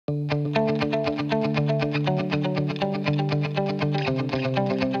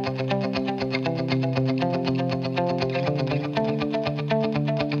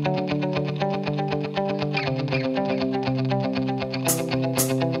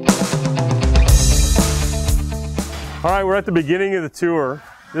All right, we're at the beginning of the tour.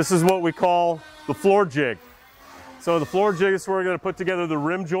 This is what we call the floor jig. So the floor jig is where we're going to put together the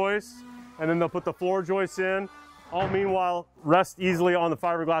rim joists, and then they'll put the floor joists in. All meanwhile, rest easily on the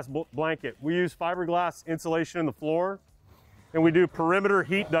fiberglass blanket. We use fiberglass insulation in the floor, and we do perimeter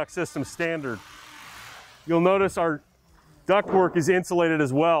heat duct system standard. You'll notice our ductwork is insulated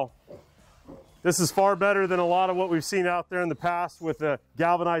as well. This is far better than a lot of what we've seen out there in the past with a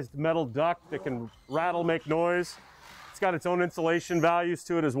galvanized metal duct that can rattle, make noise. It's got its own insulation values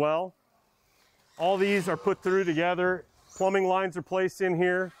to it as well. All these are put through together. Plumbing lines are placed in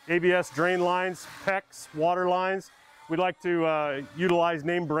here, ABS drain lines, PEX, water lines. We'd like to utilize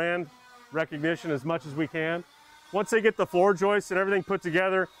name brand recognition as much as we can. Once they get the floor joists and everything put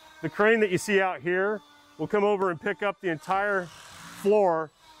together, the crane that you see out here will come over and pick up the entire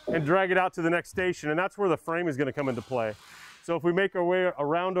floor and drag it out to the next station, and that's where the frame is going to come into play. So if we make our way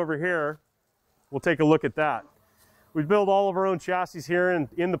around over here, we'll take a look at that. We build all of our own chassis here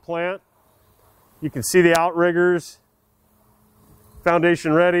in the plant. You can see the outriggers,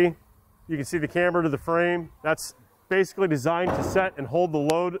 foundation ready. You can see the camber to the frame. That's basically designed to set and hold the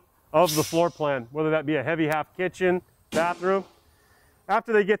load of the floor plan, whether that be a heavy half kitchen, bathroom.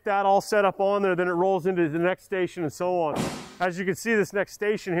 After they get that all set up on there, then it rolls into the next station and so on. As you can see, this next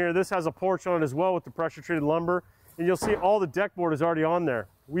station here, this has a porch on it as well with the pressure treated lumber, and you'll see all the deck board is already on there.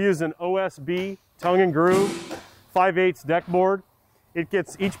 We use an OSB tongue and groove 5/8 deck board.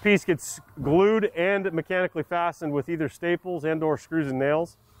 Each piece gets glued and mechanically fastened with either staples and or screws and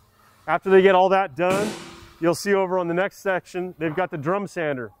nails. After they get all that done, you'll see over on the next section, they've got the drum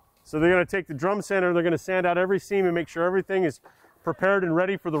sander. So they're going to take the drum sander, they're going to sand out every seam and make sure everything is prepared and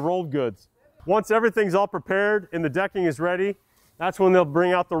ready for the rolled goods. Once everything's all prepared and the decking is ready, that's when they'll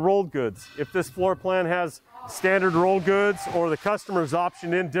bring out the rolled goods. If this floor plan has standard rolled goods or the customer's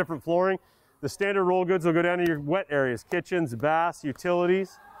optioned in different flooring, the standard roll goods will go down to your wet areas, kitchens, baths,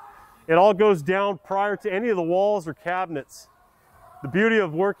 utilities. It all goes down prior to any of the walls or cabinets. The beauty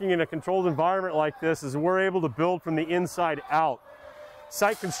of working in a controlled environment like this is we're able to build from the inside out.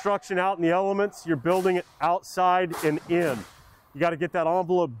 Site construction out in the elements, you're building it outside and in. You got to get that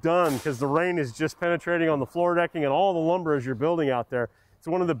envelope done because the rain is just penetrating on the floor decking and all the lumber as you're building out there. It's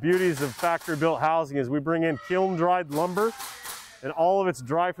one of the beauties of factory built housing is we bring in kiln dried lumber, and all of it's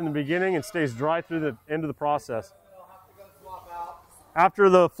dry from the beginning and stays dry through the end of the process. After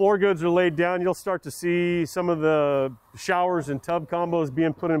the floor goods are laid down, you'll start to see some of the showers and tub combos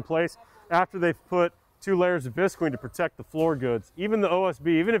being put in place after they've put 2 layers of visqueen to protect the floor goods. Even the OSB,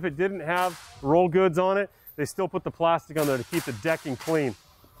 even if it didn't have roll goods on it, they still put the plastic on there to keep the decking clean.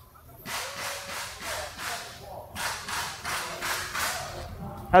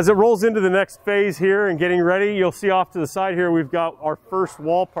 As it rolls into the next phase here and getting ready, you'll see off to the side here, we've got our first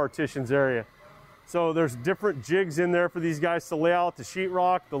wall partitions area. So there's different jigs in there for these guys to lay out the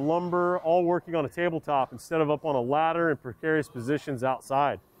sheetrock, the lumber, all working on a tabletop instead of up on a ladder in precarious positions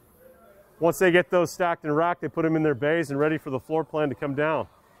outside. Once they get those stacked and racked, they put them in their bays and ready for the floor plan to come down.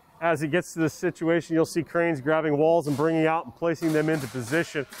 As it gets to this situation, you'll see cranes grabbing walls and bringing out and placing them into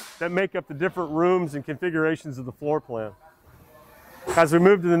position that make up the different rooms and configurations of the floor plan. As we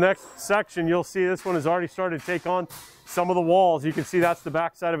move to the next section, you'll see this one has already started to take on some of the walls. You can see that's the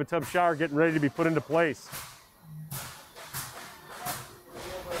back side of a tub shower getting ready to be put into place.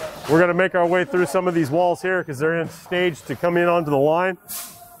 We're going to make our way through some of these walls here because they're in stage to come in onto the line.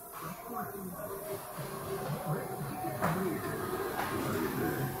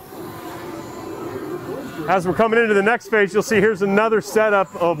 As we're coming into the next phase, you'll see here's another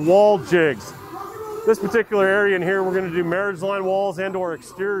setup of wall jigs. This particular area in here, we're going to do marriage line walls and or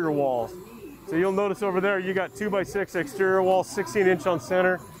exterior walls. So you'll notice over there, you got 2x6 exterior walls, 16-inch on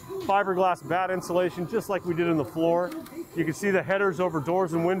center, fiberglass batt insulation, just like we did in the floor. You can see the headers over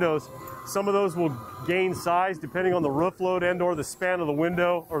doors and windows. Some of those will gain size depending on the roof load and or the span of the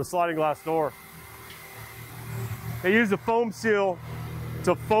window or the sliding glass door. They use a foam seal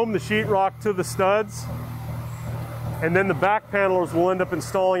to foam the sheetrock to the studs. And then the back panelers will end up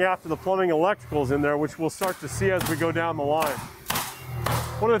installing after the plumbing electricals in there, which we'll start to see as we go down the line.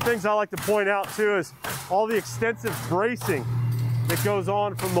 One of the things I like to point out too is all the extensive bracing that goes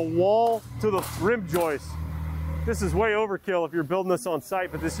on from the wall to the rim joist. This is way overkill if you're building this on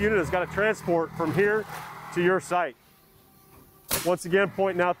site, but this unit has got to transport from here to your site. Once again,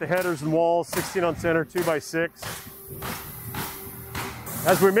 pointing out the headers and walls, 16 on center, 2x6.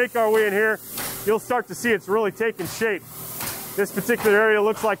 As we make our way in here, you'll start to see it's really taking shape. This particular area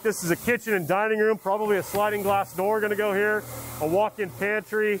looks like this is a kitchen and dining room, probably a sliding glass door going to go here, a walk-in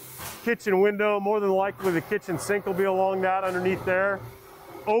pantry, kitchen window, more than likely the kitchen sink will be along that underneath there.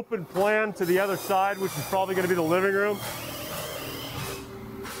 open plan to the other side, which is probably going to be the living room.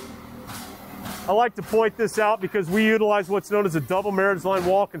 I like to point this out because we utilize what's known as a double marriage line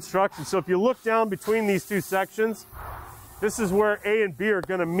wall construction. So if you look down between these two sections, this is where A and B are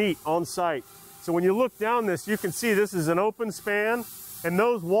going to meet on site. So when you look down this, you can see this is an open span, and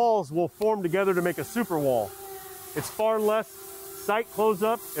those walls will form together to make a super wall. It's far less site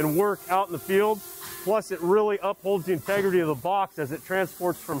close-up and work out in the field. Plus, it really upholds the integrity of the box as it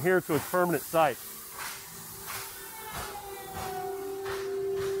transports from here to its permanent site.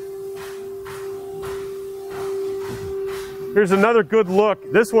 Here's another good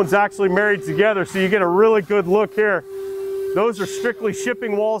look. This one's actually married together, so you get a really good look here. Those are strictly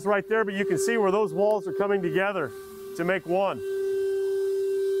shipping walls right there, but you can see where those walls are coming together to make one.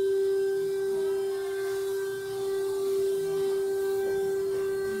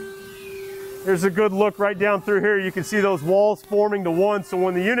 Here's a good look right down through here. You can see those walls forming to one, so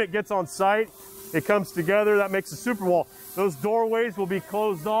when the unit gets on site, it comes together. That makes a super wall. Those doorways will be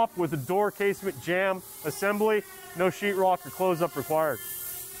closed off with a door casement jamb assembly. No sheetrock or close-up required.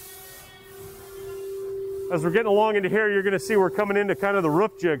 As we're getting along into here, you're going to see we're coming into kind of the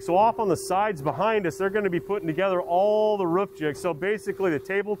roof jig. So off on the sides behind us, they're going to be putting together all the roof jigs. So basically the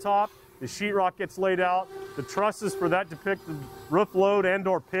tabletop, the sheetrock gets laid out. The trusses for that depicted roof load and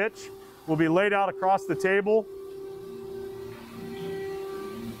or pitch will be laid out across the table.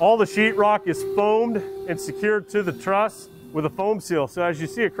 All the sheetrock is foamed and secured to the truss with a foam seal. So as you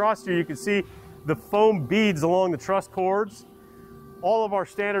see across here, you can see the foam beads along the truss cords. All of our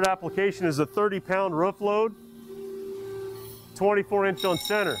standard application is a 30-pound roof load, 24-inch on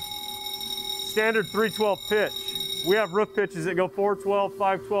center. Standard 312 pitch. We have roof pitches that go 412,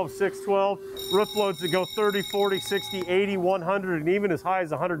 512, 612. Roof loads that go 30, 40, 60, 80, 100, and even as high as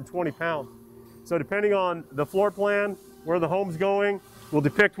 120 pounds. So depending on the floor plan, where the home's going, will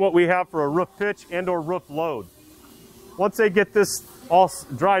depict what we have for a roof pitch and or roof load. Once they get this all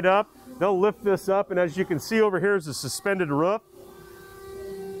dried up, they'll lift this up, and as you can see over here is a suspended roof.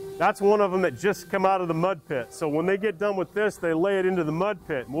 That's one of them that just come out of the mud pit. So when they get done with this, they lay it into the mud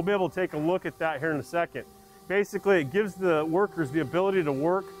pit, and we'll be able to take a look at that here in a second. Basically, it gives the workers the ability to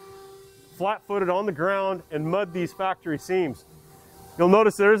work flat-footed on the ground and mud these factory seams. You'll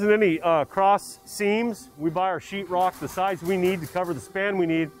notice there isn't any cross seams. We buy our sheetrock the size we need to cover the span we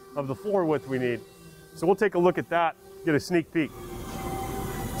need of the floor width we need. So we'll take a look at that, get a sneak peek.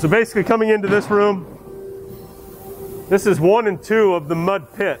 So basically coming into this room, this is 1 and 2 of the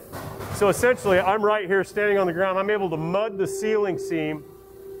mud pit. So essentially I'm right here standing on the ground. I'm able to mud the ceiling seam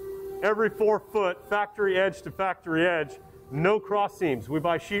every 4 foot, factory edge to factory edge, no cross seams. We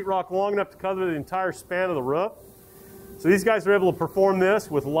buy sheetrock long enough to cover the entire span of the roof. So these guys are able to perform this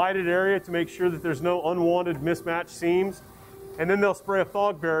with lighted area to make sure that there's no unwanted mismatched seams. And then they'll spray a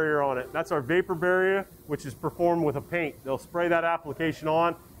fog barrier on it. That's our vapor barrier, which is performed with a paint. They'll spray that application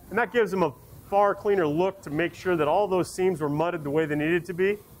on, and that gives them a far cleaner look to make sure that all those seams were mudded the way they needed to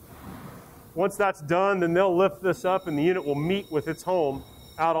be. Once that's done, then they'll lift this up and the unit will meet with its home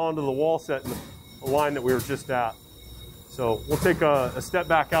out onto the wall set in the line that we were just at. So we'll take a step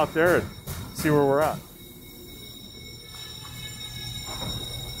back out there and see where we're at.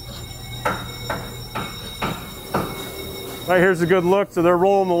 Right, here's a good look. So they're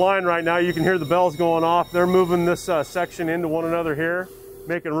rolling the line right now. You can hear the bells going off. They're moving this section into one another here,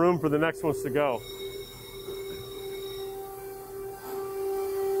 making room for the next ones to go.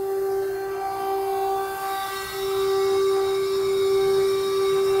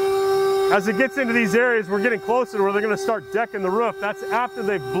 As it gets into these areas, we're getting closer to where they're going to start decking the roof. That's after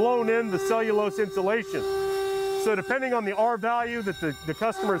they've blown in the cellulose insulation. So depending on the R value that the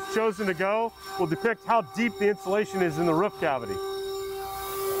customer has chosen to go, will depict how deep the insulation is in the roof cavity.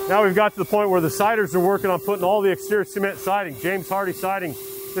 Now we've got to the point where the siders are working on putting all the exterior cement siding, James Hardie siding.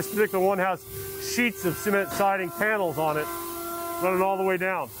 This particular one has sheets of cement siding panels on it, running all the way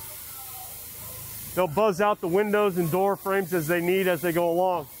down. They'll buzz out the windows and door frames as they need as they go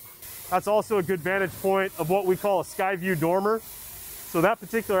along. That's also a good vantage point of what we call a sky view dormer. So that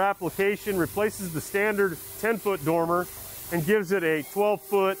particular application replaces the standard 10-foot dormer and gives it a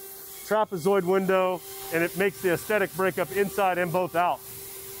 12-foot trapezoid window, and it makes the aesthetic breakup inside and both out.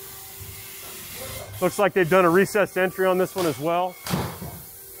 Looks like they've done a recessed entry on this one as well.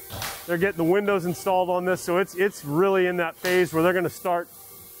 They're getting the windows installed on this, so it's really in that phase where they're going to start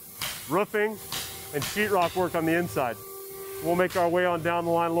roofing and sheetrock work on the inside. We'll make our way on down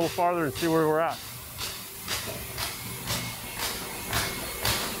the line a little farther and see where we're at.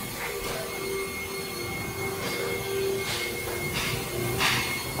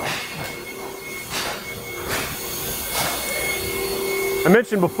 I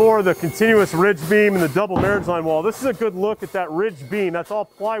mentioned before the continuous ridge beam and the double marriage line wall. This is a good look at that ridge beam. That's all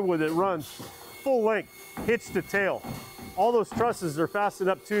plywood that runs full length, hitch to tail. All those trusses are fastened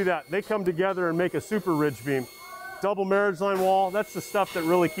up to that. They come together and make a super ridge beam. Double marriage line wall, that's the stuff that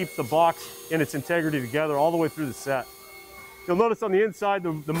really keeps the box in its integrity together all the way through the set. You'll notice on the inside,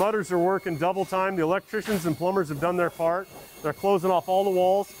 the mudders are working double time. The electricians and plumbers have done their part. They're closing off all the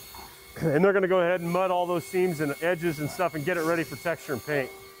walls, and they're gonna go ahead and mud all those seams and edges and stuff and get it ready for texture and paint.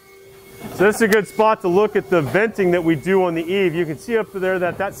 So this is a good spot to look at the venting that we do on the eave. You can see up there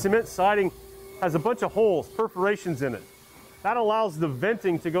that cement siding has a bunch of holes, perforations in it. That allows the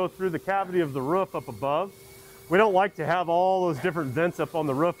venting to go through the cavity of the roof up above. We don't like to have all those different vents up on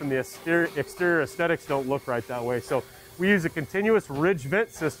the roof, and the exterior aesthetics don't look right that way. So we use a continuous ridge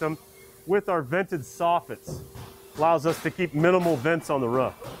vent system with our vented soffits. Allows us to keep minimal vents on the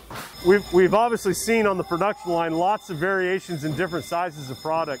roof. We've obviously seen on the production line lots of variations in different sizes of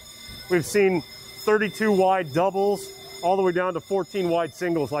product. We've seen 32 wide doubles all the way down to 14 wide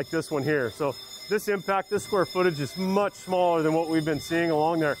singles like this one here. So this impact, this square footage is much smaller than what we've been seeing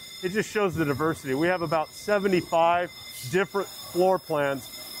along there. It just shows the diversity. We have about 75 different floor plans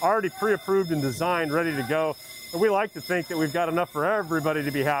already pre-approved and designed, ready to go. And we like to think that we've got enough for everybody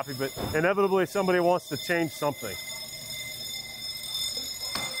to be happy, but inevitably somebody wants to change something.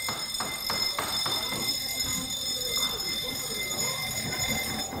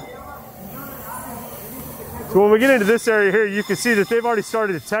 So when we get into this area here, you can see that they've already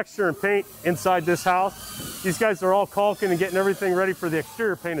started to texture and paint inside this house. These guys are all caulking and getting everything ready for the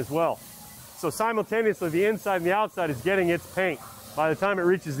exterior paint as well. So simultaneously, the inside and the outside is getting its paint. By the time it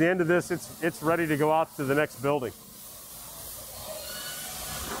reaches the end of this, it's ready to go out to the next building.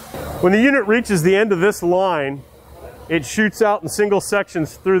 When the unit reaches the end of this line, it shoots out in single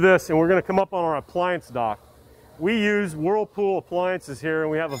sections through this, and we're going to come up on our appliance dock. We use Whirlpool appliances here,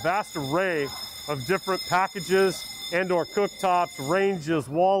 and we have a vast array of different packages and/or cooktops, ranges,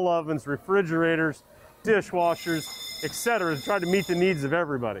 wall ovens, refrigerators, dishwashers, etc., to try to meet the needs of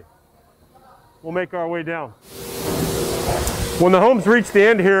everybody. We'll make our way down. When the homes reach the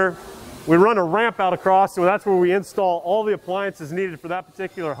end here, we run a ramp out across, so that's where we install all the appliances needed for that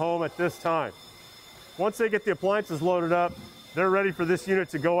particular home at this time. Once they get the appliances loaded up, they're ready for this unit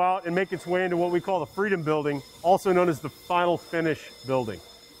to go out and make its way into what we call the Freedom Building, also known as the Final Finish Building.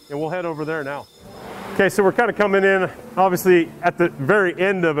 And we'll head over there now. Okay, so we're kind of coming in, obviously, at the very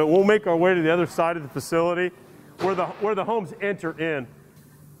end of it. We'll make our way to the other side of the facility where the homes enter in.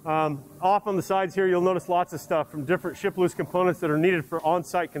 Off on the sides here, you'll notice lots of stuff from different ship-loose components that are needed for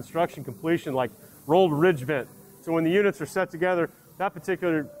on-site construction completion, like rolled ridge vent. So when the units are set together, that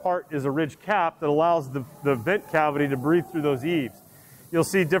particular part is a ridge cap that allows the vent cavity to breathe through those eaves. You'll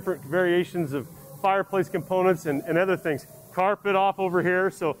see different variations of fireplace components and other things. Carpet off over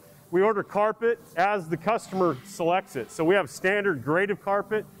here. So we order carpet as the customer selects it. So we have standard grade of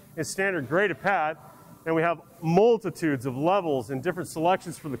carpet and standard grade of pad, and we have multitudes of levels and different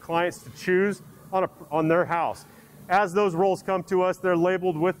selections for the clients to choose on their house. As those rolls come to us, they're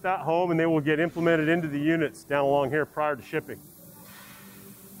labeled with that home, and they will get implemented into the units down along here prior to shipping.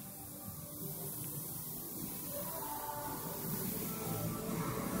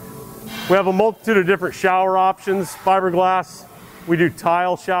 We have a multitude of different shower options, fiberglass. We do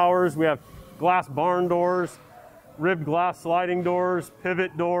tile showers. We have glass barn doors, ribbed glass sliding doors,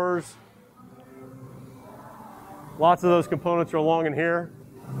 pivot doors. Lots of those components are along in here.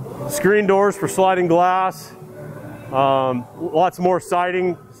 Screen doors for sliding glass. Lots more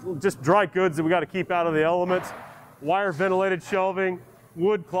siding, just dry goods that we got to keep out of the elements. Wire ventilated shelving,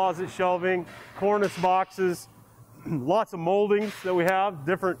 wood closet shelving, cornice boxes. Lots of moldings that we have,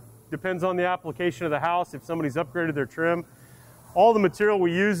 different. Depends on the application of the house, if somebody's upgraded their trim. All the material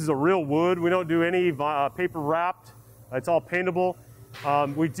we use is a real wood. We don't do any paper wrapped. It's all paintable.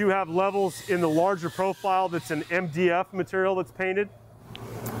 We do have levels in the larger profile that's an MDF material that's painted.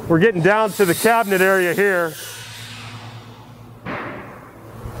 We're getting down to the cabinet area here.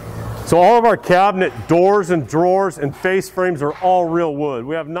 So all of our cabinet doors and drawers and face frames are all real wood.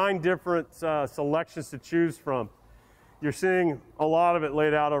 We have 9 different selections to choose from. You're seeing a lot of it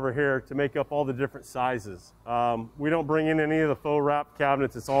laid out over here to make up all the different sizes. We don't bring in any of the faux wrap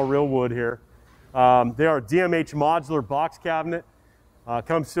cabinets. It's all real wood here. They are DMH modular box cabinet.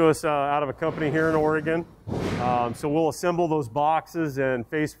 Comes to us out of a company here in Oregon. So we'll assemble those boxes and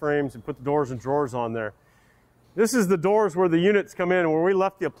face frames and put the doors and drawers on there. This is the doors where the units come in. Where we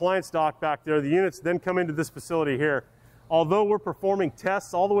left the appliance dock back there, the units then come into this facility here. Although we're performing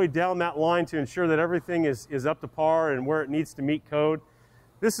tests all the way down that line to ensure that everything is up to par and where it needs to meet code,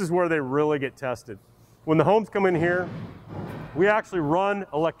 this is where they really get tested. When the homes come in here, We actually run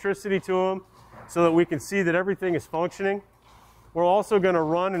electricity to them so that we can see that everything is functioning. We're also going to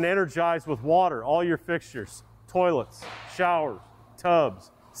run and energize with water all your fixtures, toilets, showers,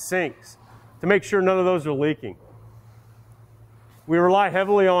 tubs, sinks, to make sure none of those are leaking. We rely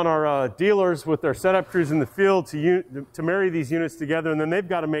heavily on our dealers with their setup crews in the field to marry these units together, and then they've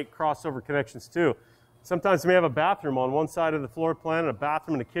got to make crossover connections too. Sometimes they may have a bathroom on one side of the floor plan and a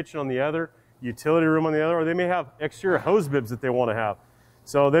bathroom and a kitchen on the other, utility room on the other, or they may have exterior hose bibs that they want to have.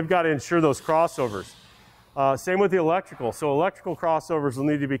 So they've got to ensure those crossovers. Same with the electrical. So electrical crossovers will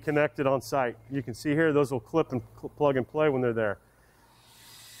need to be connected on site. You can see here, those will clip and plug and play when they're there.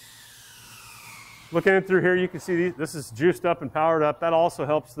 Looking in through here, you can see this is juiced up and powered up. That also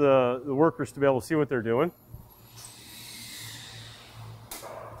helps the workers to be able to see what they're doing.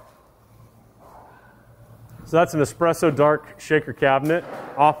 So that's an espresso dark shaker cabinet.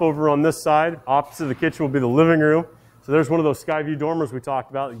 Off over on this side, opposite the kitchen, will be the living room. So there's one of those Skyview dormers we talked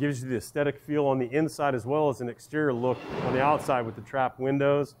about. It gives you the aesthetic feel on the inside as well as an exterior look on the outside with the trap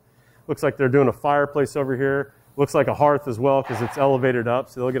windows. Looks like they're doing a fireplace over here. Looks like a hearth as well because it's elevated up,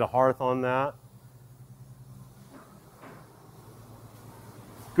 so they'll get a hearth on that.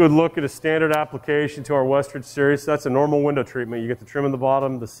 Good look at a standard application to our Westridge series. So that's a normal window treatment. You get the trim in the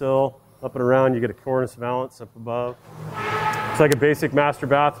bottom, the sill, up and around. You get a cornice valance up above. It's like a basic master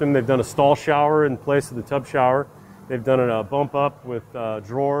bathroom. They've done a stall shower in place of the tub shower. They've done a bump up with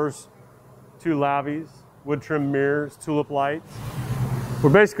drawers, 2 lavies, wood trim mirrors, tulip lights. We're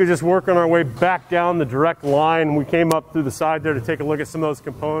basically just working our way back down the direct line. We came up through the side there to take a look at some of those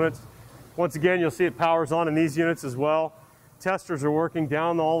components. Once again, you'll see it powers on in these units as well. Testers are working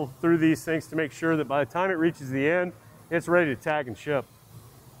down all through these things to make sure that by the time it reaches the end, it's ready to tag and ship.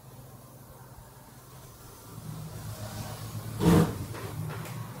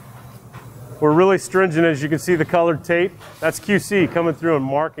 We're really stringent, as you can see the colored tape. That's QC coming through and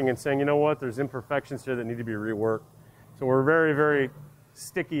marking and saying, you know what, there's imperfections here that need to be reworked. So we're very, very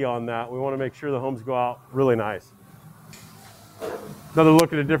sticky on that. We want to make sure the homes go out really nice. Another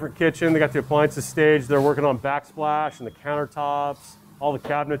look at a different kitchen. They got the appliances staged. They're working on backsplash and the countertops, all the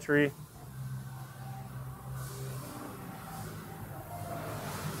cabinetry.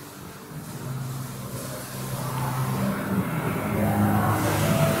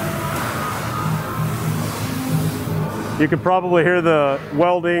 You can probably hear the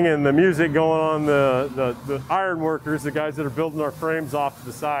welding and the music going on. The iron workers, the guys that are building our frames off to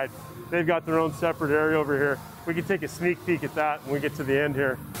the side, they've got their own separate area over here. We can take a sneak peek at that when we get to the end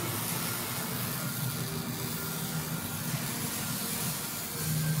here.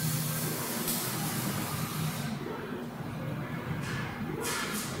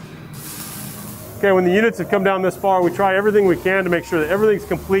 Okay, when the units have come down this far, we try everything we can to make sure that everything's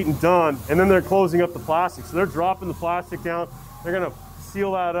complete and done, and then they're closing up the plastic. So they're dropping the plastic down, they're gonna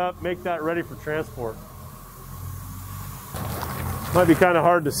seal that up, make that ready for transport. Might be kind of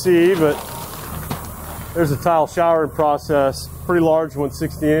hard to see, but there's a tile shower in process. Pretty large one,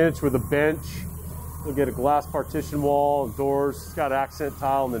 60-inch with a bench. You'll get a glass partition wall and doors. It's got accent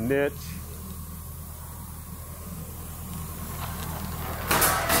tile in the niche.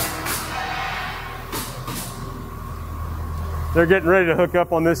 They're getting ready to hook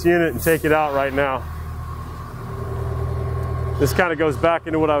up on this unit and take it out right now. This kind of goes back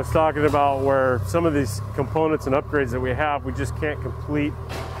into what I was talking about, where some of these components and upgrades that we have, we just can't complete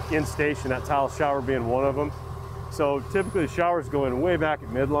in station, that tile shower being one of them. So typically the showers go in way back at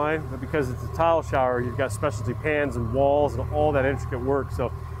midline, but because it's a tile shower, you've got specialty pans and walls and all that intricate work. So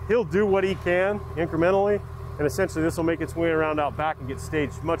he'll do what he can incrementally, and essentially this will make its way around out back and get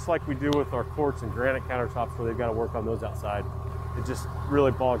staged, much like we do with our quartz and granite countertops where they've got to work on those outside. It just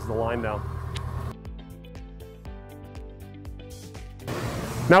really bogs the line down.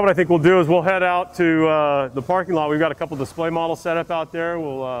 Now what I think we'll do is we'll head out to the parking lot. We've got a couple display models set up out there.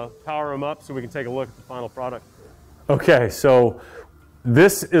 We'll power them up so we can take a look at the final product. Okay, so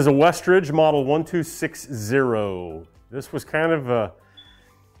this is a Westridge model 1260. This was kind of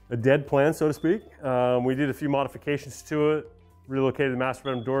a dead plan, so to speak. We did a few modifications to it, relocated the master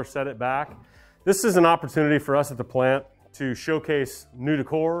bedroom door, set it back. This is an opportunity for us at the plant to showcase new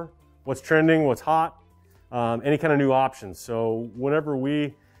decor, what's trending, what's hot, any kind of new options. So whenever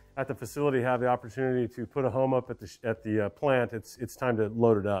we at the facility have the opportunity to put a home up at the plant, it's time to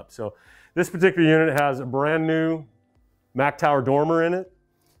load it up. So this particular unit has a brand new Mac Tower dormer in it.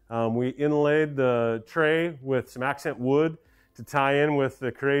 We inlaid the tray with some accent wood to tie in with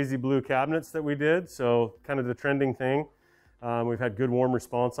the crazy blue cabinets that we did. So kind of the trending thing. We've had good warm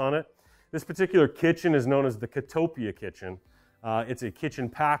response on it. This particular kitchen is known as the Catopia kitchen. It's a kitchen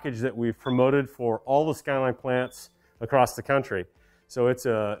package that we've promoted for all the Skyline plants across the country. So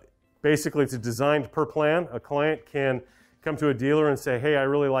basically it's designed per plan. A client can come to a dealer and say, hey, I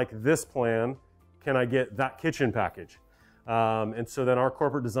really like this plan. Can I get that kitchen package? And so then our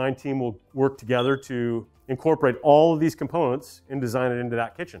corporate design team will work together to incorporate all of these components and design it into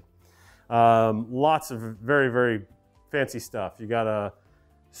that kitchen. Lots of very, very fancy stuff. You got a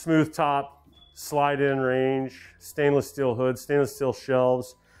smooth top, slide-in range, stainless steel hood, stainless steel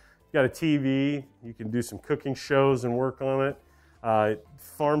shelves. You got a TV. You can do some cooking shows and work on it.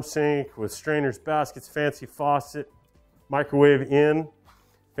 Farm sink with strainers, baskets, fancy faucet, microwave in,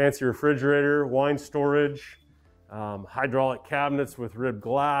 fancy refrigerator, wine storage, hydraulic cabinets with ribbed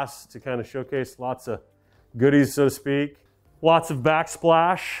glass to kind of showcase lots of goodies, so to speak. Lots of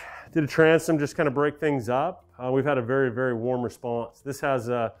backsplash. Did a transom, just kind of break things up. We've had a very, very warm response. This has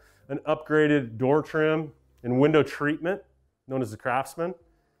an upgraded door trim and window treatment known as the Craftsman.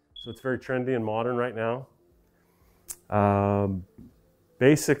 So it's very trendy and modern right now.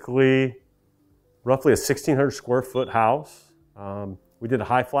 Basically, roughly a 1,600 square foot house. We did a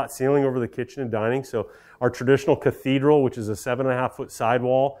high flat ceiling over the kitchen and dining. So our traditional cathedral, which is a 7.5 foot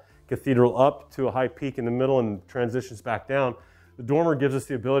sidewall, cathedral up to a high peak in the middle and transitions back down. The dormer gives us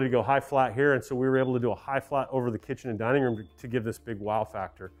the ability to go high flat here, and so we were able to do a high flat over the kitchen and dining room to give this big wow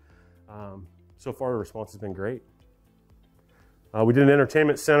factor. So far the response has been great. We did an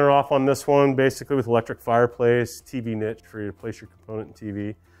entertainment center off on this one, basically with electric fireplace, TV niche for you to place your component in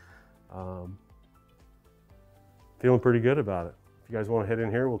TV. Feeling pretty good about it. If you guys want to head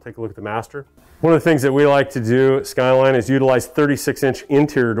in here, we'll take a look at the master. One of the things that we like to do at Skyline is utilize 36-inch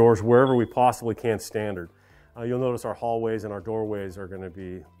interior doors wherever we possibly can standard. You'll notice our hallways and our doorways are going to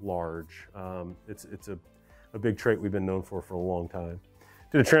be large. It's a big trait we've been known for a long time.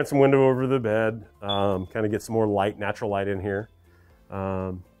 Did a transom window over the bed, kind of get some more light, natural light in here.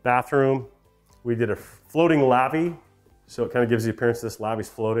 Bathroom, we did a floating lavy, so it kind of gives the appearance this lavy's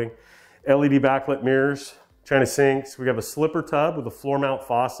floating. LED backlit mirrors, China sinks. We have a slipper tub with a floor mount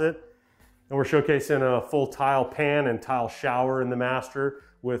faucet, and we're showcasing a full tile pan and tile shower in the master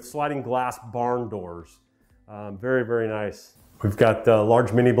with sliding glass barn doors. Very, very nice. We've got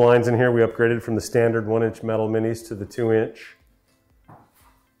large mini blinds in here. We upgraded from the standard 1-inch metal minis to the 2-inch.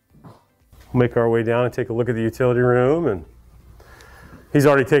 We'll make our way down and take a look at the utility room, and he's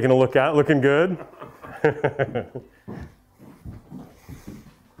already taken a look at it, looking good.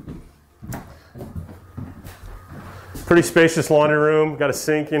 Pretty spacious laundry room. Got a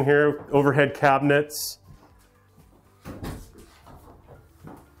sink in here, overhead cabinets.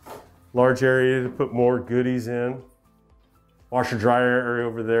 Large area to put more goodies in. Washer dryer area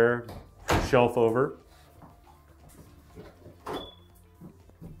over there, shelf over.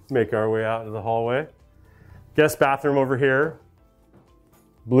 Make our way out into the hallway. Guest bathroom over here.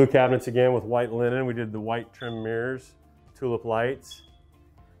 Blue cabinets again with white linen. We did the white trim mirrors, tulip lights.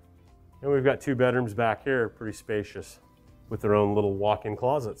 And we've got 2 bedrooms back here, pretty spacious, with their own little walk-in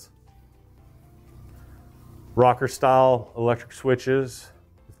closets. Rocker style electric switches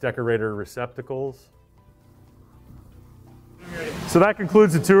with decorator receptacles. So that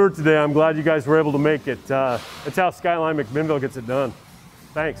concludes the tour today. I'm glad you guys were able to make it. That's how Skyline McMinnville gets it done.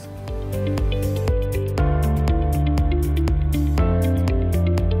 Thanks.